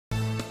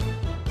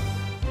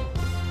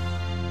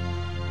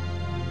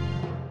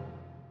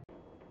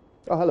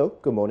Oh, hello,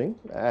 good morning.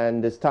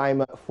 And it's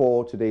time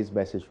for today's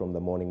message from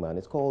the Morning Man.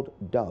 It's called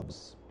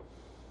Doves.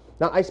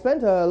 Now, I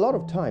spent a lot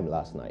of time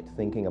last night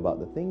thinking about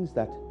the things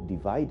that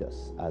divide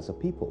us as a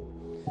people.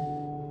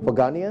 For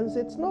Ghanaians,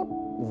 it's not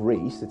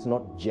race, it's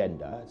not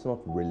gender, it's not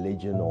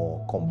religion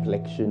or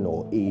complexion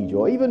or age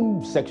or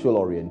even sexual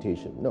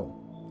orientation. No,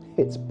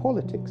 it's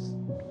politics.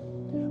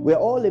 We're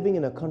all living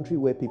in a country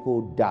where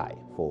people die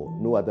for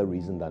no other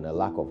reason than a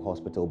lack of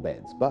hospital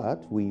beds,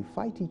 but we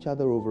fight each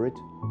other over it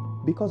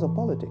because of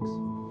politics.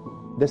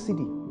 The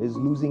city is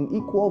losing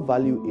equal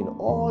value in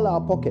all our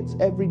pockets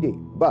every day,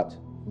 but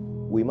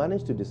we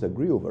manage to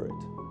disagree over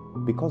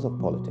it because of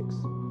politics.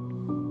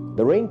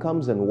 The rain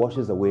comes and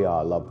washes away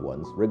our loved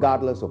ones,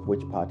 regardless of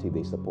which party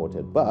they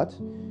supported, but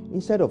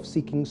instead of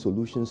seeking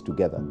solutions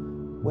together,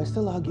 we're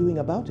still arguing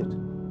about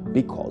it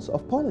because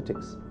of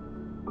politics.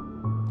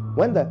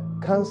 When the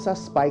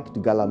cancer-spiked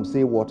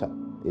Galamsey water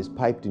is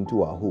piped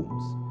into our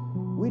homes,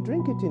 we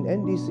drink it in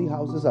NDC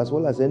houses as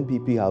well as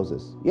NPP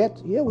houses.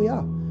 Yet here we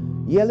are,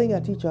 yelling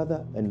at each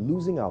other and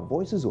losing our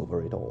voices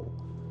over it all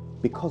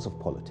because of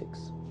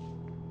politics.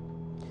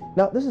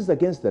 Now, this is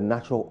against the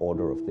natural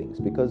order of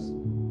things because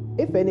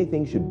if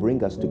anything should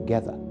bring us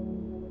together,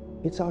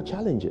 it's our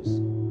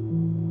challenges.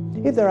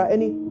 If there are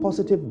any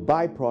positive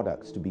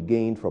byproducts to be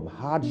gained from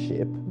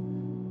hardship,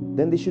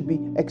 then they should be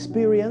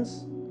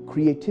experience,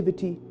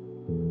 creativity,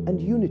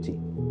 and unity.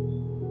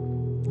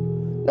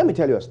 Let me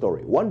tell you a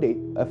story. One day,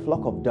 a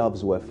flock of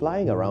doves were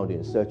flying around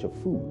in search of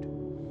food.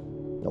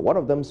 Now, one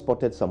of them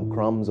spotted some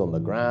crumbs on the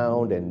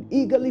ground and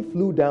eagerly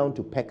flew down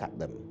to peck at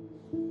them.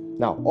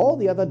 Now, all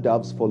the other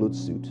doves followed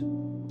suit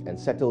and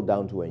settled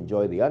down to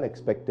enjoy the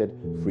unexpected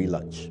free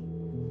lunch.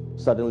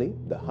 Suddenly,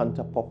 the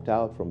hunter popped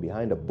out from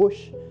behind a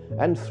bush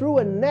and threw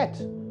a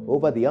net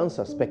over the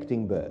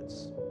unsuspecting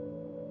birds.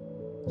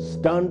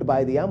 Stunned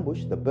by the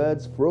ambush, the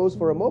birds froze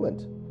for a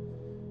moment.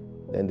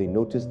 Then they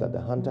noticed that the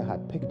hunter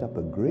had picked up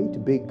a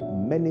great big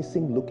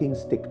menacing-looking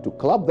stick to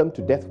club them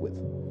to death with.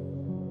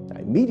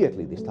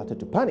 Immediately, they started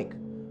to panic,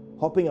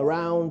 hopping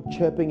around,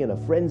 chirping in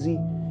a frenzy,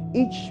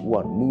 each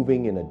one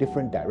moving in a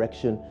different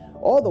direction,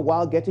 all the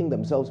while getting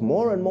themselves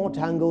more and more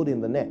tangled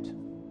in the net.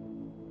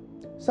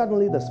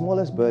 Suddenly, the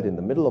smallest bird in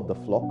the middle of the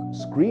flock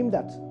screamed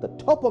at the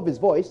top of his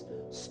voice,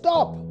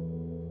 "Stop!"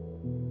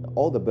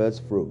 All the birds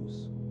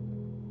froze.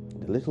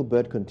 The little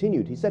bird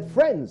continued. He said,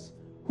 "Friends,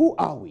 who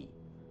are we?"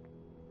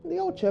 They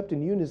all chirped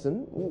in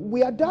unison,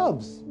 "We are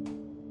doves."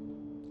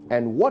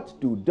 And what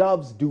do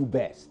doves do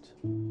best?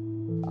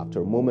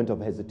 After a moment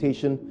of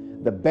hesitation,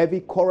 the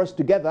bevy chorused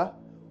together,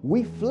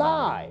 "We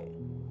fly."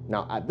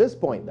 Now, at this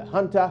point, the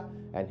hunter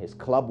and his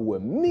club were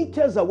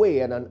meters away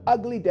and an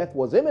ugly death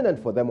was imminent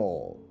for them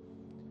all.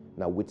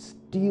 Now, with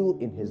steel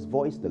in his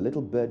voice, the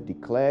little bird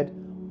declared,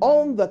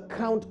 "On the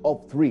count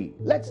of three,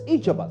 let's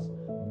each of us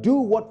do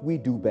what we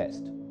do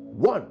best.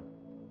 1,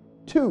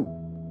 2,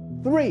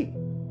 3,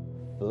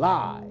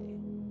 fly."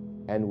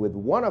 And with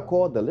one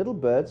accord, the little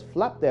birds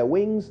flapped their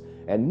wings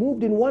and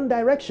moved in one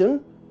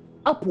direction,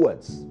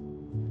 upwards.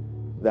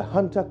 The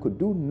hunter could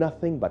do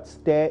nothing but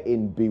stare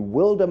in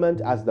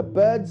bewilderment as the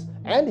birds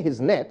and his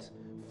net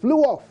flew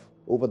off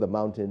over the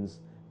mountains,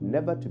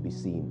 never to be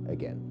seen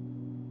again.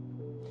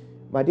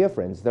 My dear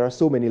friends, there are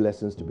so many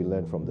lessons to be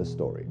learned from this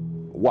story.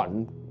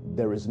 1,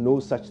 there is no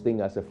such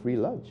thing as a free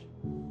lunch.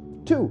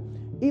 2,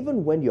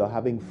 even when you're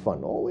having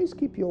fun, always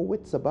keep your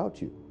wits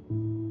about you.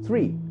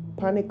 3,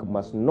 panic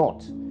must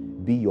not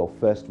be your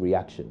first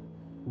reaction.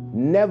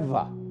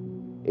 Never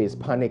is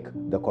panic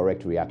the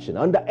correct reaction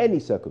under any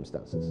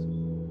circumstances.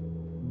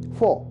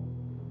 4,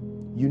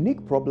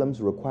 unique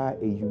problems require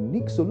a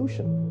unique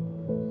solution.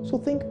 So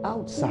think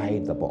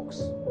outside the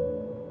box.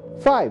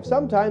 5,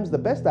 sometimes the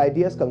best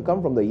ideas can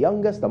come from the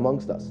youngest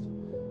amongst us.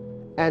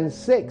 And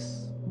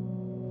 6,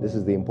 this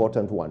is the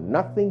important one,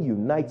 nothing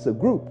unites a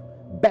group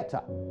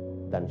better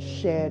than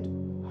shared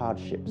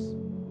hardships.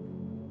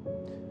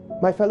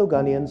 My fellow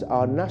Ghanaians,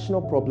 our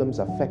national problems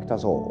affect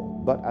us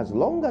all, but as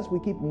long as we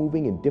keep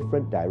moving in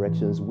different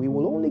directions, we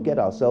will only get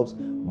ourselves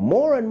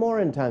more and more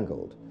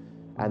entangled,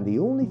 and the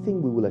only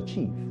thing we will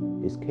achieve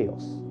is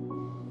chaos.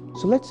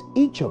 So let's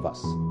each of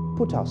us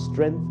put our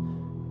strength,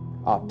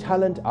 our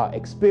talent, our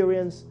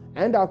experience,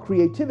 and our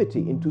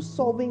creativity into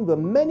solving the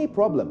many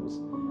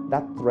problems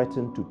that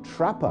threaten to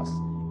trap us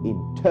in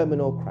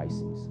terminal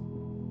crises.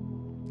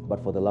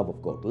 But for the love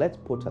of God, let's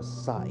put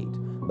aside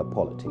the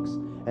politics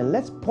and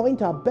let's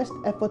point our best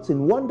efforts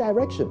in one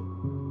direction,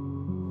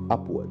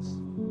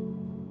 upwards.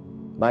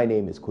 My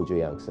name is Kojo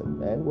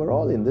Yankson, and we're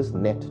all in this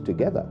net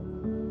together.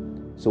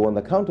 So on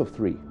the count of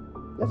 3,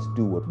 let's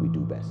do what we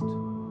do best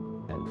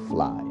and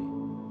fly.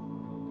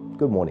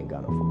 Good morning,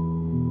 Ghana.